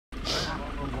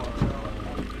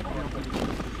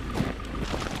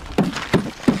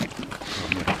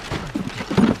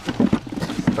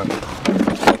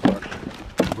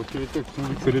l'été.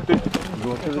 C'est l'été.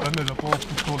 Ah mais la porte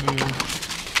sur les...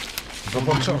 Ils ont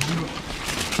pas de charge.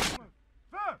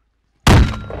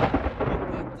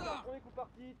 Premier coup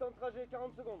parti, temps de trajet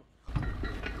 40 secondes.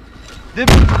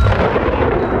 Début.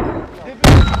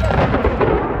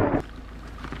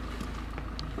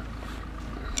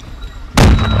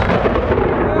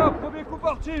 Premier coup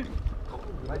parti.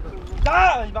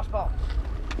 Ah, il marche pas.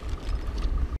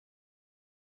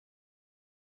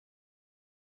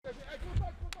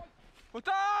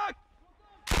 Contact.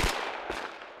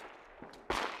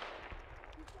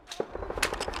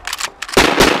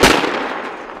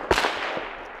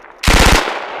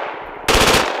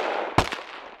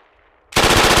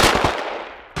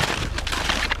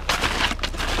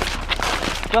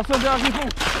 Personne derrière Griffon.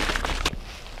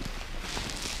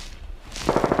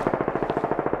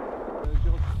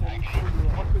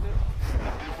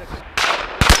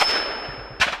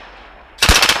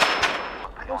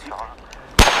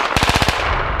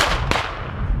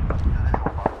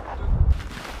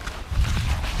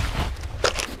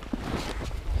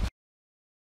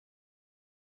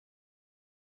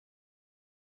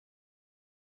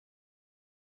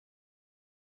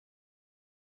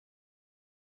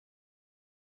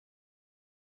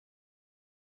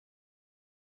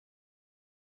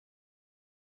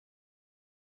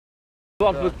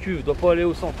 Un peu de cuve, doit pas aller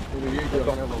au centre.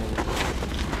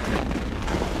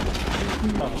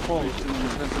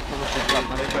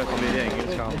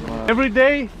 Every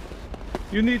day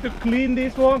you need to clean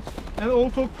this one and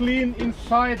also clean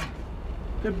inside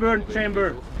the burn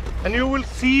chamber. And you will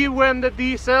see when the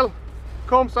diesel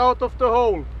comes out of the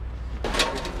hole.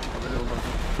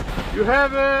 You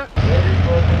have a...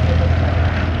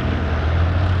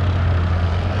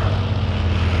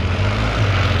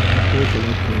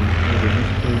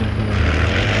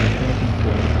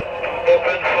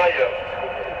 Open fire.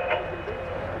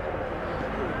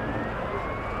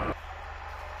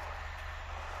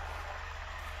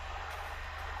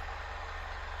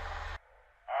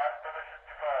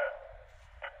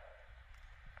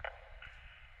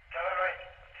 Cavalry,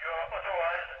 you are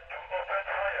authorized to open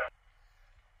fire.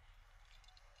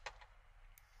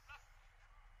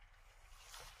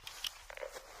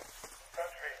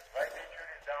 Country, light is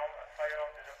down and fire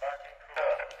is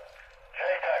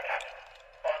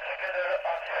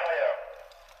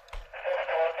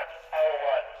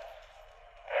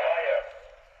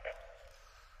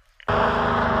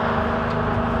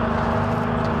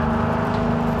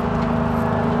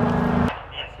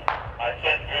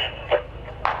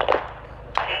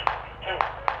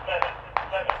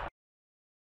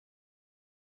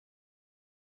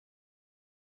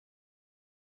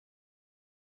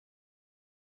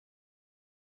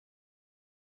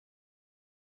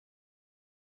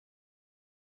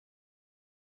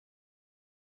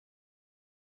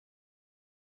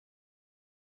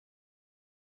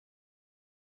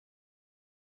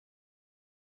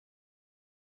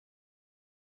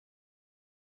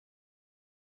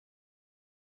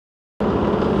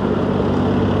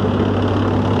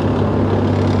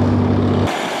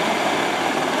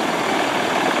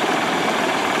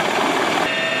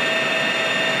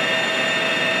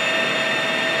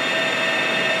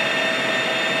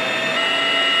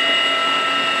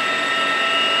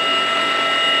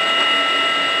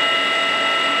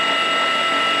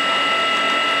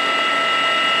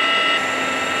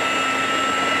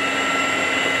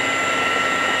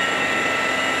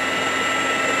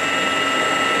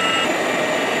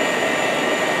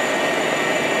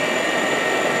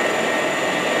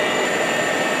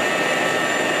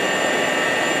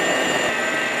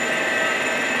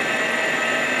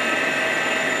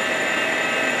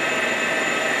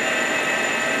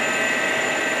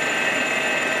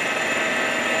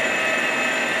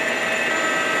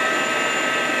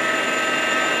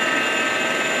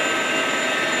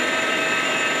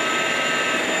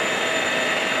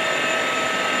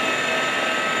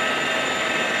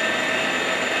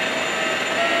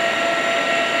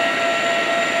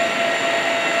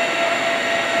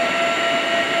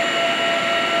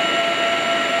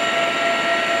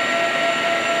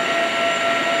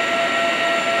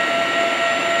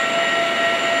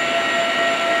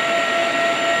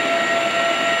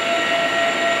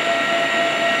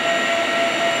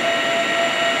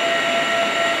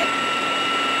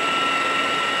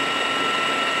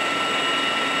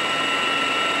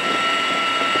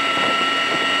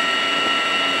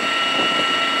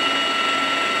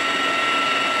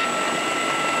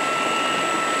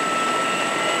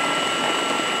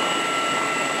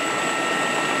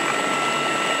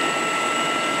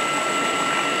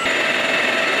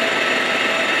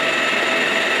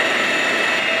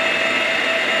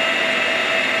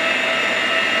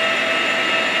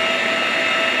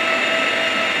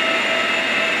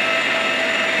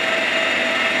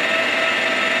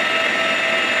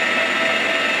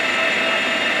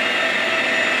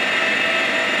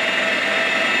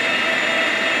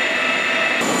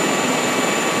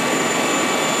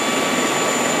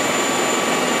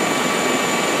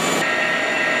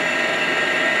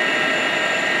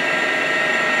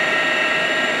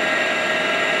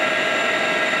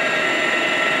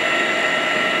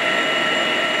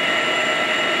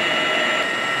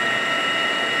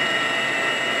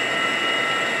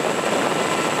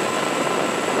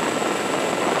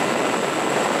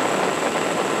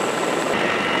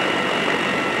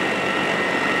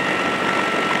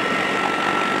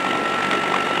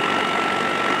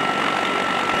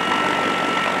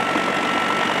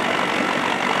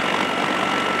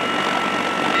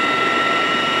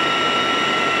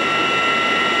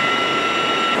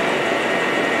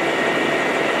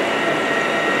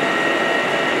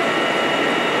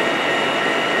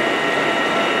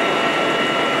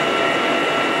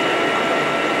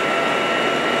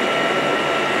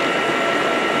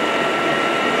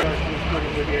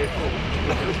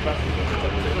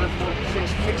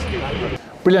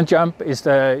Brilliant Jump is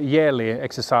the yearly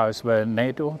exercise where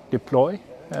NATO deploy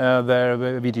their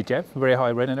VGTF, very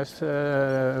high readiness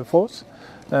force,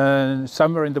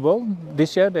 somewhere in the world.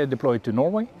 This year they deployed to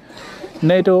Norway.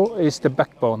 NATO is the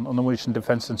backbone of Norwegian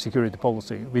defense and security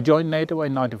policy. We joined NATO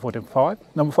in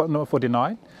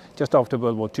 1949, just after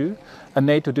World War II, and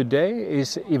NATO today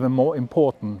is even more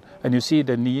important. And you see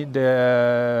the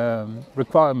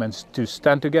requirements to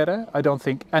stand together. I don't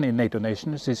think any NATO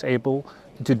nation is able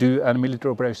to do a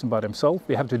military operation by themselves.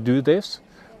 We have to do this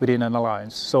within an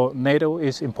alliance. So NATO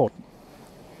is important.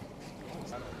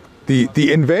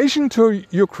 The invasion to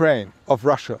Ukraine of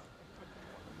Russia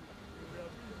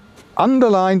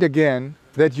underlined again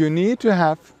that you need to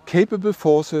have capable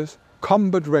forces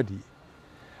combat ready.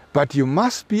 But you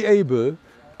must be able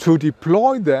to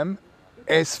deploy them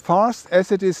as fast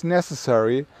as it is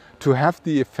necessary to have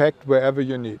the effect wherever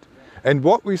you need. And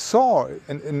what we saw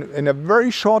in a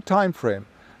very short time frame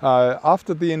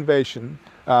after the invasion,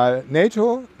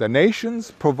 NATO, the nations,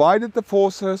 provided the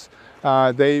forces.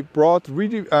 They brought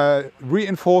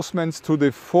reinforcements to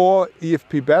the 4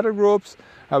 EFP battle groups,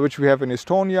 which we have in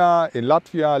Estonia, in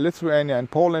Latvia, Lithuania and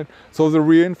Poland. So the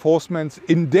reinforcements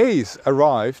in days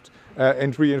arrived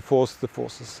and reinforced the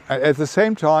forces. At the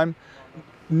same time,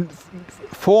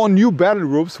 4 new battle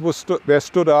groups were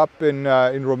stood up in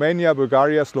Romania,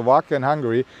 Bulgaria, Slovakia and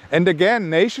Hungary. And again,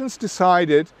 nations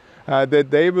decided that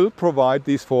they will provide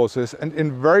these forces, and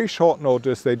in very short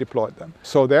notice they deployed them.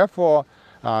 So therefore,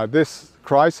 this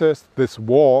crisis, this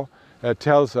war,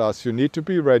 tells us you need to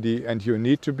be ready and you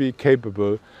need to be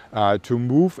capable to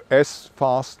move as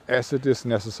fast as it is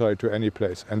necessary to any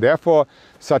place. And therefore,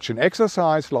 such an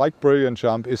exercise like Brilliant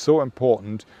Jump is so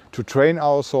important to train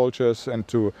our soldiers and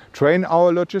to train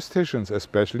our logisticians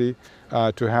especially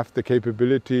to have the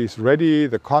capabilities ready,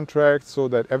 the contracts, so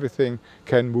that everything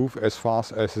can move as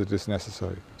fast as it is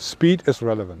necessary. Speed is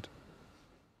relevant.